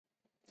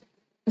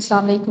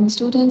Assalamu alaikum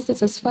students,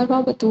 this is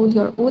Farwa Batool,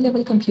 your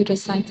O-level computer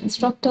science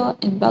instructor,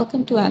 and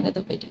welcome to another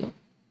video.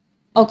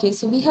 Okay,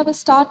 so we have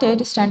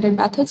started standard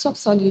methods of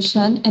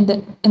solution, and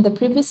in the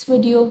previous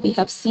video we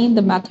have seen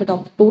the method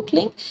of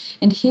totaling,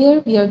 and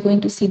here we are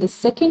going to see the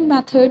second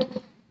method,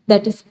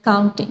 that is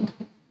counting.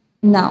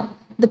 Now,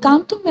 the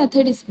counting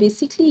method is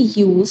basically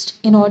used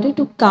in order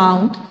to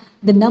count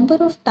the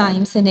number of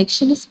times an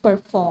action is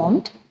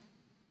performed.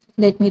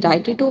 Let me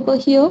write it over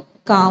here.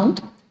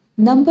 Count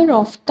number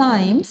of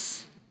times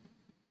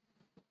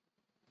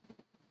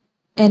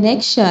an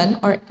action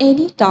or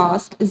any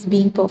task is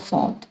being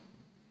performed.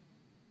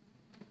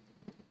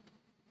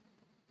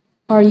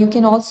 Or you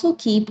can also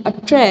keep a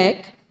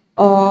track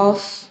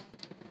of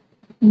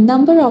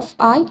number of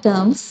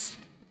items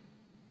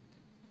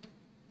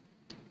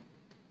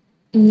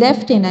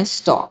left in a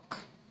stock.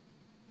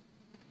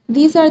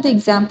 These are the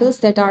examples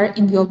that are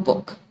in your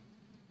book.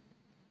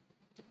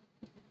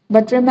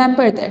 But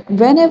remember that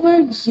whenever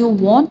you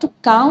want to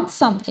count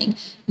something,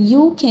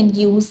 you can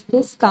use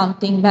this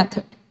counting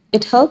method.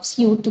 It helps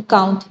you to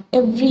count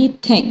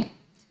everything.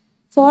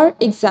 For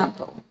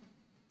example,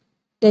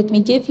 let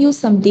me give you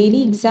some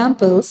daily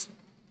examples.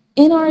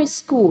 In our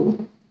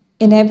school,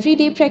 in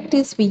everyday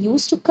practice, we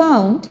used to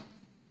count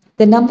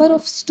the number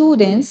of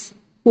students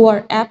who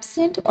are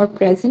absent or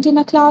present in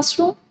a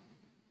classroom,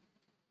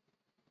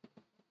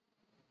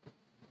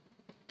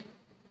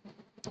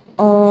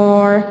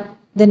 or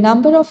the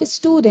number of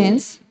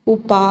students who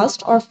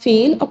passed or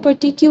failed a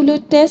particular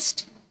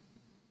test.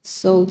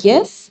 So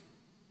yes,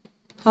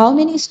 how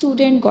many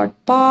students got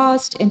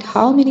passed and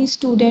how many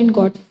students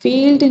got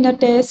failed in a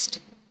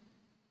test.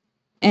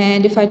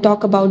 And if I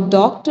talk about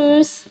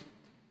doctors,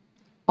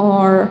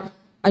 or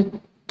I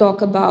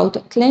talk about a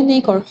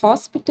clinic or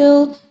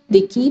hospital,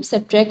 they keeps a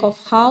track of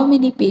how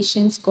many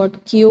patients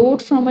got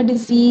cured from a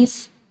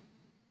disease,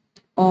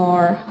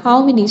 or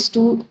how many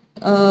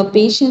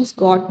patients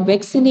got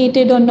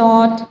vaccinated or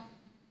not.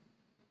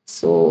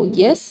 So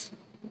yes,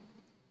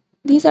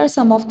 these are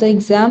some of the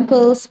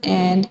examples.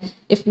 And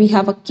if we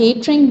have a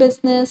catering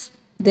business,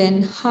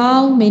 then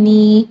how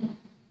many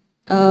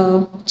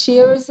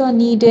chairs are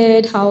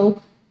needed, how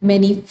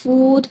many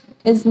food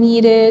is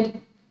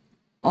needed,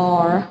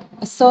 or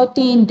a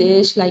certain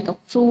dish like a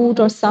fruit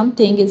or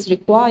something is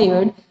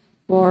required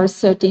for a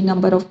certain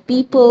number of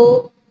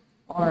people,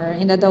 or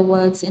in other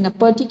words, in a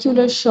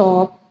particular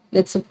shop,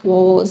 let's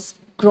suppose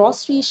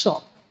grocery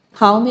shop,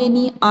 how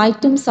many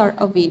items are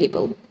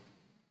available,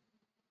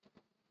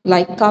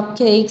 like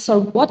cupcakes or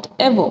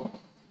whatever,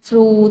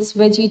 fruits,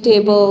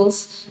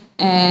 vegetables,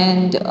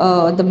 and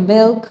the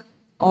milk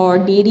or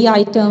dairy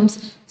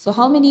items. So,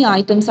 how many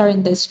items are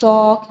in the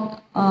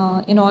stock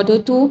in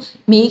order to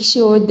make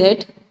sure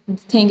that the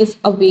thing is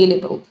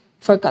available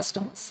for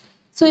customers.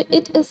 So,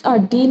 it is our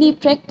daily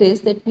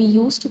practice that we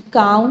use to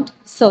count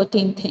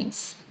certain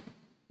things.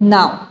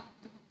 Now,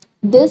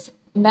 this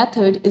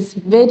method is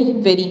very,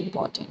 very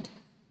important.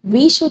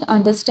 We should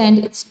understand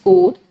its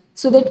code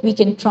so that we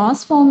can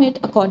transform it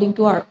according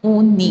to our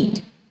own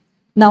need.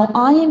 Now,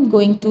 I am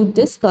going to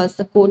discuss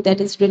the code that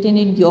is written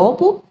in your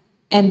book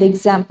and the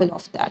example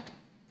of that.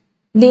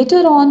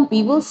 Later on,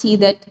 we will see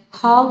that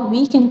how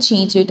we can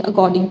change it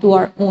according to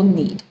our own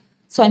need.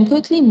 So I'm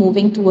quickly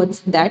moving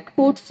towards that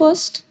code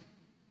first.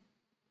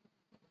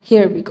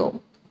 Here we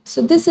go.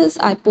 So this is,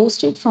 I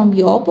posted from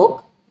your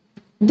book.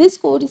 This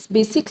code is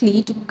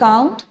basically to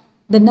count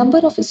the number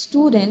of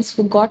students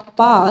who got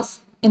pass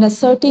in a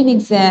certain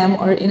exam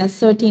or in a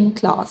certain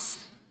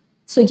class.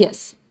 So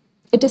yes,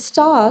 it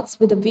starts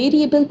with a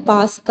variable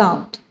pass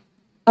count.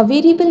 A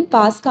variable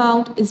pass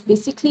count is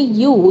basically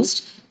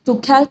used to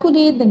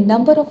calculate the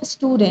number of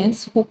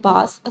students who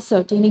pass a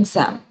certain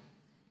exam.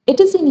 It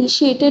is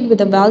initiated with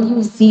a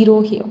value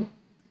 0 here.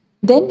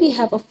 Then we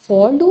have a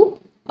for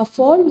loop. A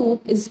for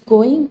loop is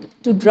going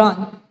to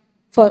run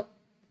for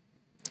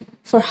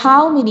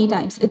how many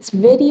times? It's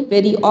very,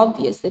 very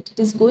obvious that it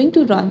is going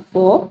to run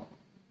for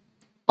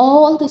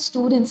all the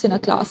students in a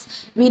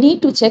class. We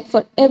need to check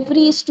for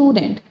every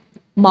student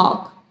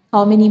mark,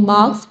 how many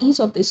marks each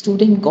of the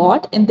student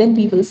got, and then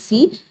we will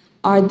see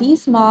are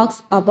these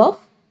marks above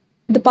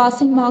the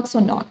passing marks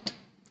or not.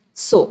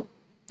 So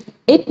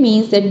it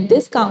means that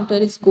this counter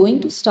is going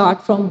to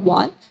start from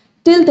 1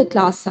 till the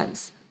class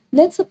size.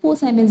 Let's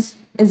suppose I'm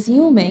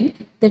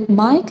assuming that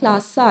my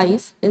class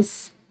size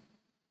is,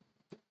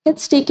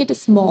 let's take it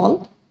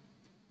small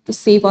to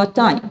save our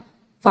time,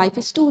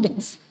 5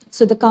 students.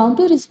 So the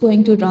counter is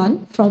going to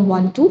run from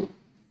 1 to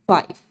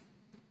 5.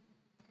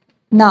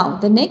 Now,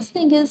 the next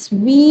thing is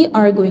we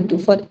are going to,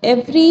 for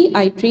every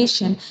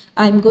iteration,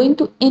 I'm going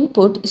to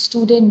input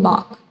student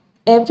mark.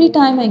 Every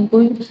time I'm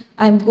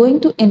going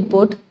to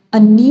input a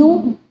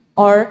new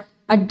or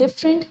a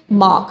different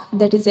mark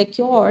that is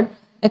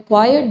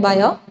acquired by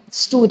a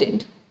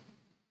student.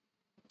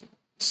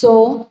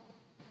 So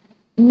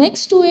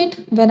next to it,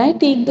 when I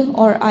take the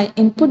or I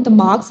input the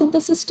marks in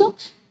the system,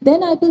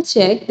 then I will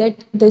check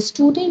that the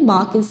student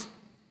mark is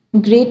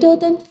greater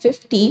than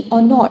 50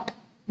 or not.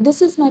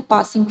 This is my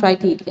passing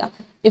criteria.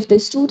 If the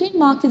student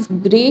mark is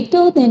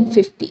greater than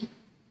 50,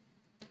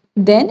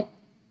 then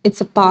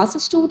it's a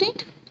pass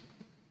student.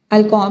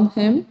 I'll call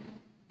him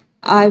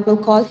I will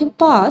call him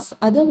pass,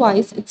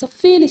 otherwise it's a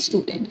fail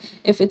student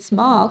if its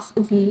marks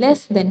is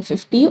less than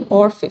 50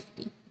 or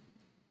 50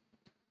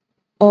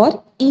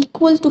 or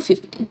equal to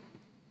 50.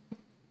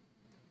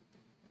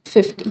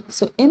 50.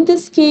 So in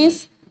this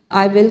case,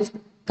 I will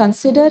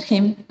consider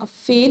him a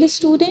fail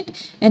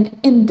student, and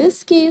in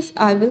this case,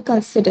 I will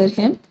consider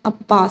him a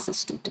pass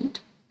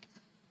student.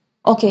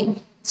 Okay,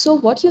 so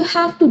what you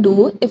have to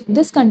do if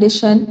this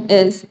condition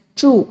is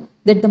true,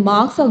 that the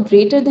marks are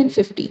greater than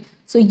 50,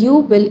 so you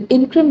will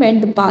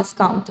increment the pass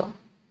counter.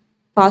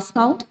 Pass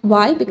count,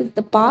 why? Because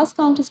the pass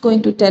count is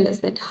going to tell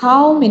us that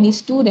how many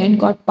students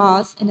got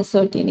pass in a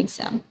certain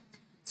exam.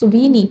 So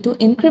we need to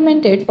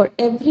increment it for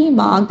every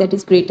mark that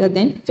is greater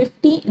than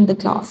 50 in the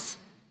class.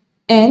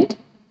 And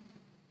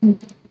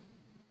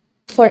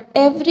for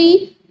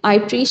every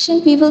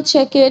iteration, we will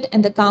check it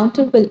and the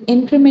counter will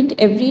increment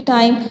every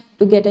time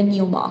to get a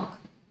new mark.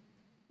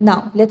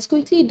 Now, let's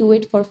quickly do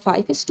it for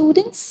 5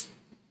 students.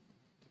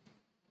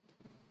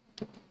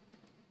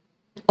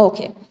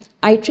 Okay,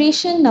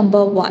 iteration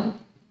number 1.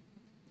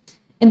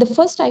 In the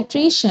first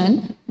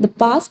iteration, the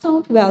pass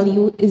count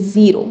value is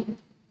 0.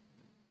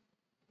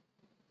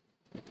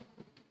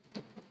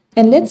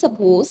 And let's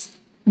suppose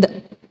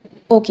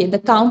the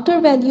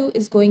counter value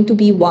is going to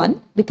be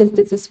 1 because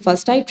this is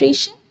first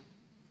iteration.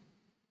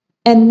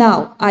 And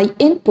now I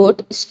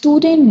input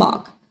student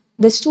mark.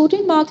 The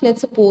student mark,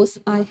 let's suppose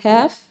I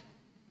have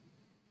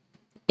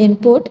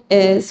input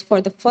is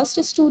for the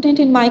first student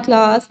in my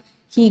class,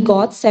 he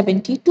got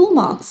 72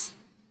 marks.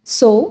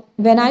 So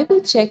when I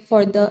will check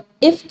for the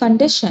if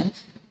condition,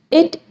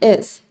 it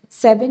is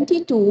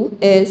 72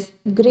 is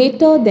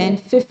greater than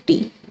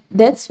 50.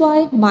 That's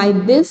why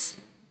this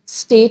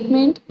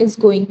statement is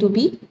going to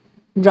be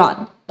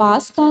run.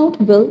 Pass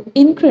count will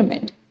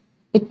increment.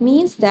 It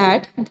means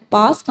that the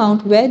pass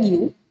count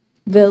value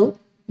will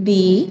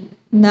be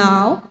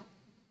now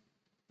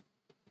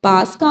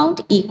pass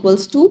count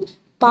equals to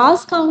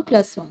pass count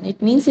plus 1.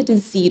 It means it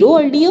is 0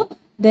 earlier,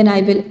 then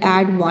I will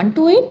add 1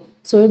 to it.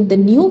 So the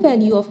new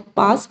value of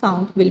pass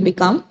count will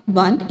become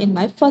 1 in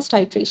my first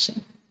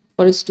iteration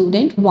for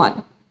student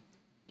 1.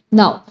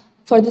 Now,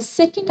 for the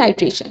second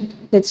iteration,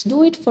 let's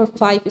do it for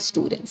 5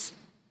 students.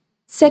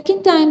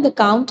 Second time, the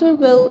counter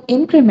will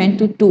increment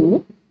to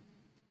 2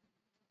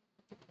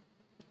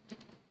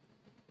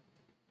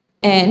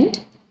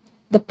 and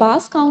the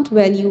pass count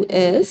value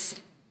is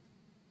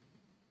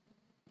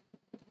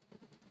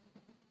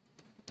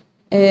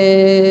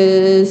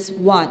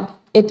 1.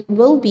 It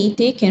will be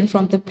taken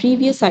from the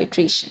previous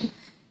iteration.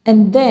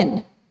 And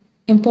then,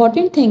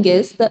 important thing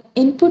is the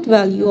input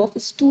value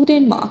of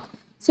student mark.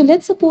 So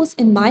let's suppose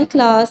in my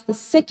class, the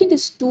second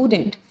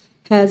student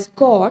has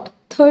got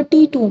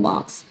 32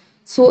 marks.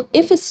 So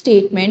if a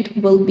statement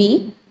will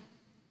be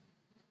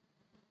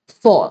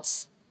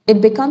false, it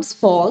becomes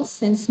false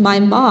since my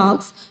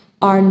marks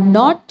are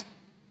not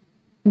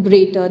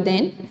greater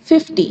than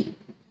 50.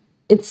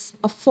 It's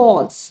a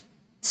false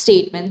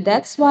statement.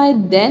 That's why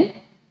then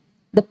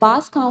the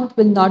pass count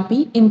will not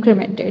be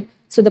incremented.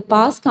 So the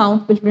pass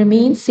count will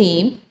remain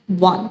same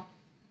 1.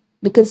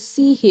 Because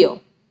see here,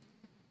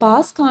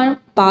 pass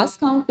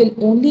count will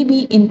only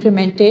be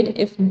incremented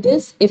if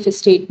this if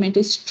statement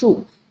is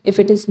true. If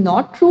it is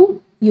not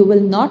true, you will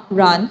not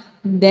run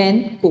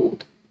then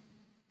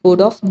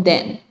code of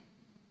then.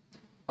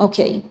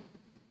 Okay,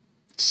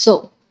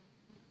 so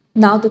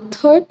now the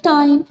third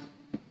time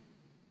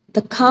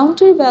the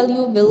counter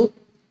value will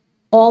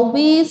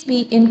always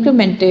be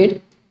incremented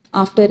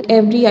after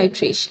every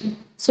iteration.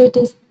 So it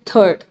is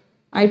third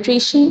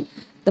iteration.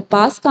 The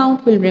pass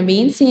count will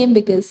remain same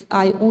because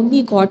I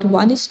only got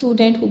one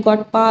student who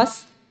got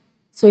pass.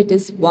 So it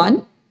is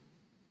 1.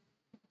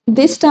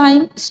 This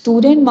time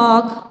student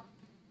mark,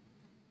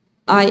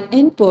 I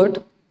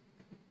input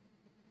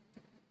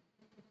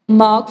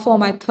mark for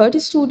my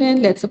third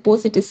student. Let's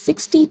suppose it is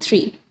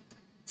 63.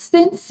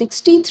 Since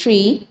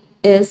 63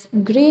 is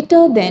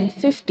greater than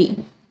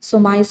 50, so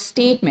my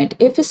statement,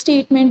 if a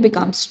statement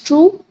becomes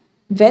true,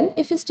 when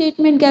if a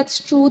statement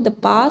gets true, the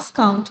pass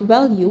count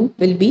value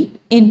will be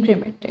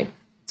incremented.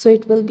 So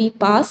it will be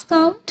pass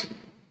count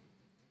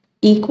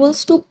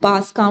equals to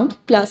pass count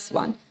plus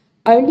 1.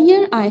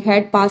 Earlier I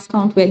had pass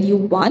count value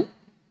 1,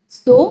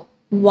 so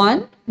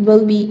 1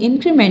 will be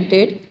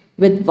incremented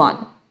with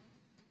 1.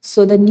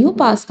 So the new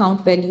pass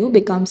count value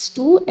becomes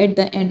 2 at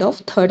the end of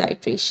third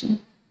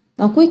iteration.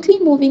 Now quickly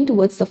moving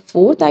towards the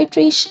fourth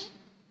iteration.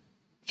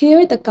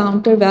 Here the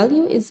counter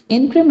value is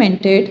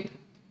incremented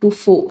to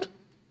 4.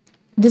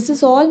 This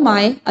is all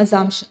my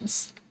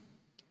assumptions.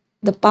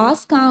 The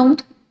pass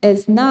count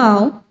is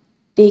now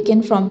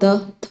taken from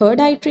the third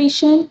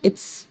iteration.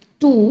 It's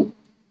 2.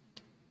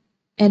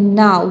 And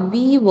now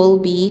we will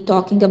be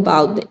talking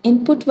about the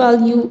input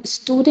value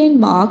student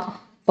mark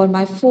for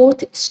my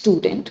fourth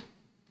student.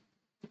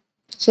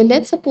 So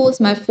let's suppose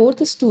my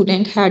fourth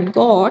student had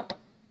got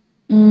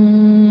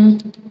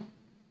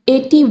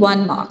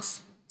 81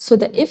 marks. So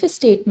the if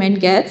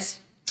statement gets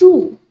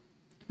true.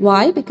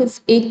 Why?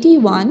 Because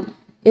 81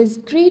 is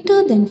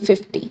greater than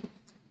 50.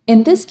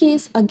 In this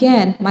case,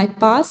 again, my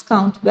pass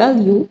count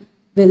value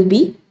will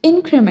be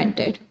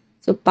incremented.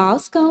 So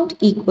pass count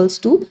equals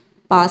to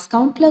pass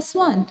count plus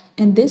 1.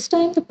 And this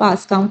time the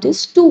pass count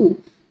is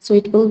 2. So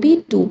it will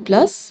be 2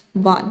 plus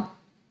 1.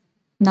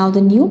 Now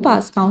the new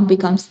pass count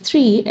becomes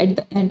 3 at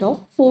the end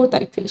of fourth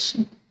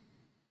iteration.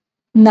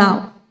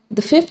 Now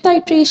the fifth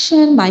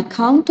iteration, my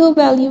counter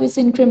value is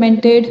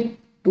incremented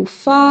to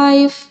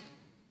 5.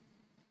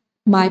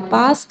 My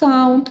pass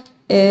count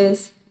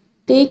is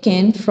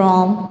taken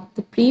from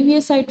the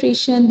previous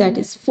iteration, that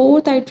is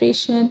fourth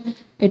iteration.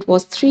 It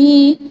was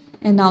 3,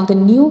 and now the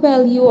new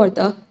value or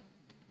the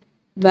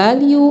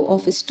value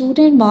of a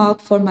student mark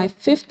for my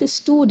fifth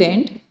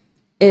student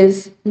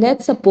is,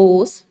 let's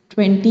suppose,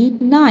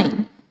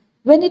 29.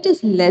 When it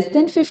is less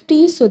than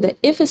 50, so the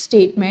if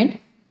statement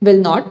will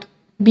not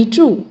be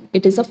true.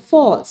 It is a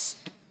false.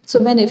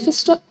 So when if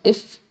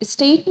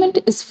statement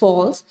is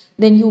false,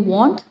 then you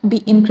won't be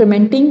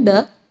incrementing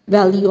the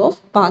value of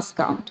pass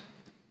count.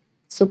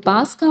 So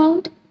pass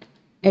count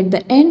at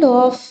the end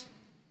of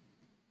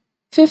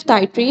fifth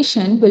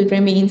iteration will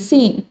remain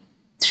same,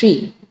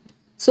 3.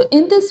 So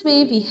in this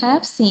way, we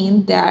have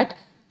seen that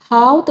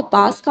how the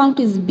pass count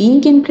is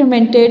being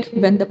incremented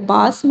when the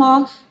pass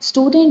mark,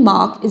 student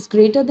mark is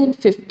greater than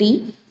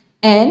 50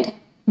 and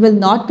will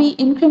not be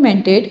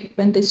incremented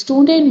when the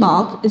student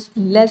mark is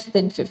less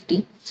than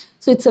 50.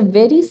 So it's a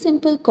very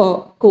simple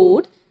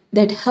code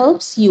that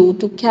helps you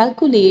to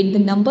calculate the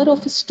number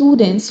of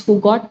students who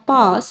got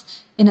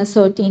pass in a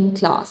certain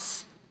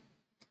class.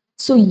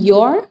 So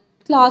your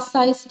class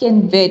size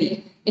can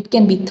vary. It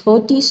can be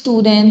 30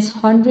 students,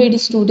 100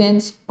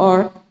 students,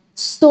 or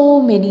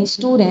so many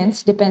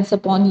students, depends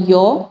upon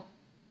your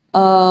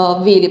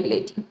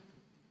availability.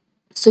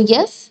 So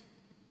yes,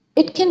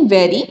 it can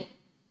vary,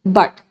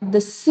 but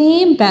the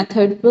same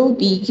method will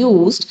be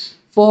used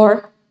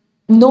for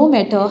no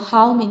matter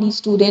how many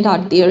students are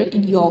there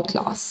in your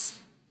class.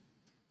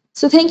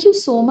 So thank you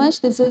so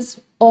much. This is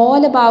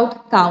all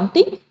about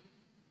counting.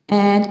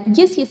 And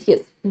yes,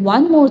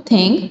 one more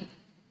thing.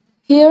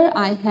 Here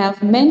I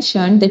have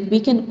mentioned that we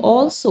can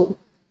also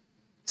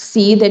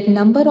see that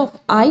number of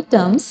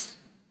items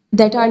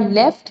that are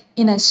left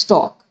in a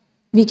stock.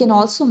 We can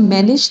also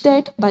manage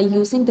that by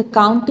using the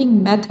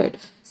counting method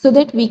so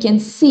that we can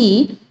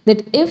see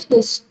that if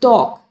the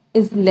stock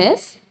is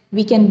less,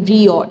 we can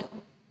reorder.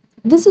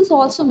 This is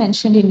also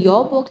mentioned in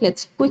your book.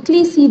 Let's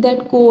quickly see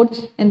that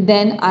code and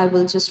then I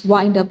will just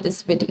wind up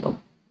this video.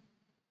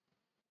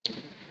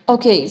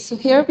 Okay, so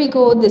here we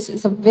go. This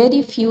is a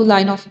very few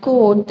line of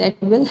code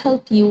that will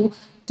help you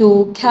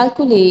to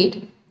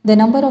calculate the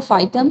number of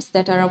items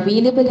that are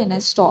available in a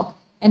stock.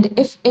 And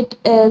if it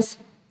is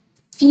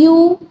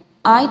few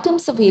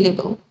items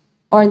available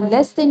or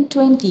less than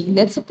 20,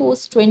 let's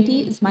suppose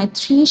 20 is my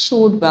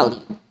threshold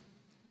value.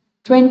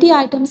 20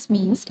 items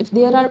means if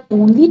there are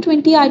only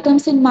 20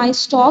 items in my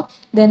stock,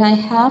 then I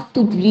have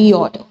to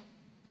reorder.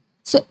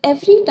 So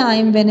every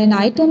time when an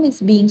item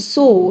is being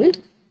sold,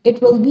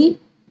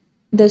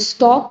 the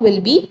stock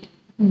will be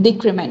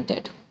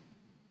decremented.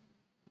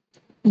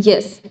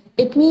 Yes,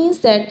 it means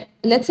that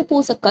let's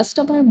suppose a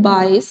customer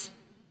buys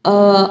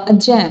a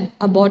jam,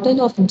 a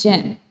bottle of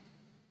jam.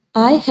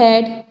 I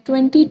had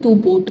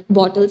 22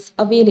 bottles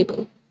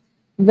available.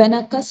 When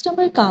a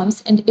customer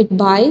comes and it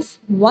buys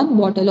one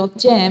bottle of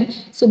jam,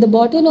 so the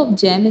bottle of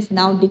jam is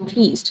now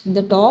decreased.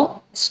 The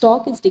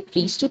stock is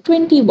decreased to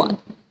 21.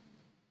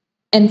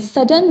 And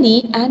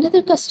suddenly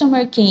another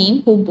customer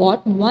came who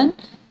bought one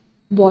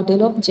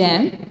bottle of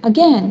jam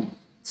again.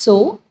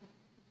 So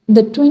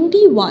the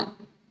 21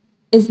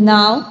 is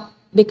now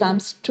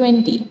becomes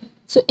 20.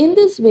 So in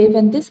this way,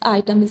 when this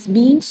item is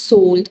being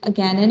sold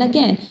again and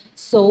again,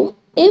 so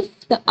if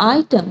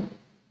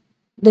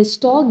the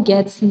stock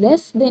gets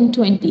less than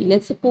 20,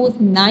 let's suppose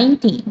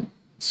 19,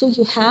 so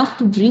you have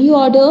to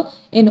reorder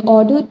in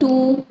order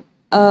to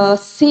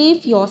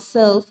save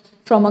yourself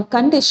from a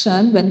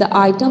condition when the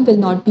item will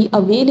not be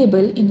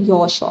available in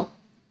your shop.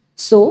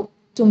 So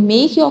to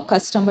make your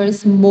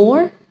customers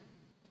more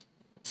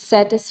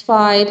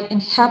satisfied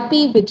and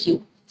happy with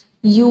you,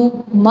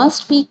 you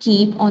must be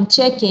keep on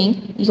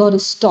checking your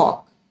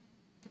stock.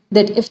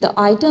 That if the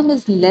item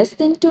is less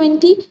than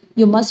 20,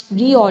 you must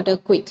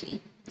reorder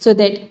quickly so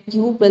that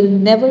you will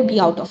never be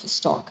out of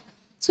stock.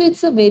 So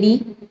it's a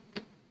very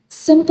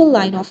simple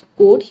line of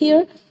code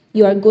here.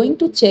 You are going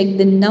to check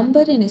the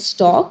number in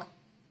stock.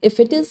 If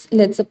it is,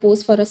 let's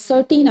suppose for a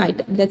certain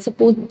item, let's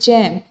suppose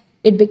jam,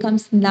 it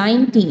becomes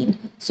 19.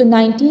 So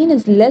 19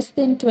 is less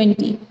than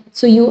 20.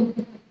 So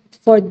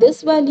for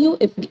this value,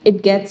 if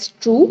it gets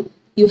true,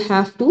 you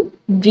have to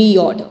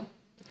reorder.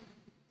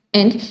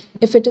 And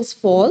if it is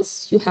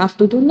false, you have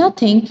to do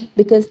nothing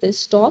because the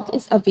stock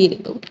is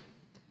available.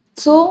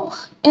 So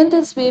in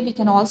this way, we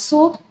can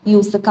also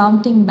use the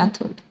counting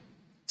method.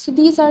 So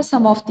these are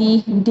some of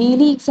the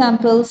daily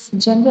examples,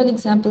 general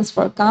examples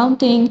for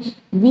counting.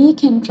 We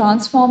can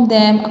transform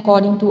them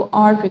according to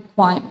our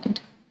requirement.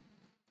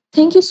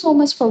 Thank you so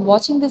much for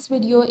watching this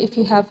video. If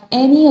you have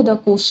any other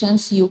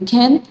questions, you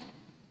can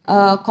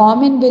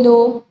comment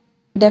below.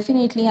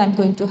 Definitely, I'm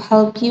going to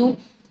help you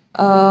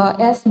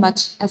as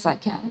much as I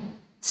can.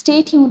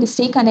 Stay tuned,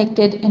 stay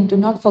connected, and do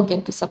not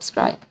forget to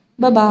subscribe.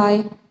 Bye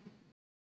bye.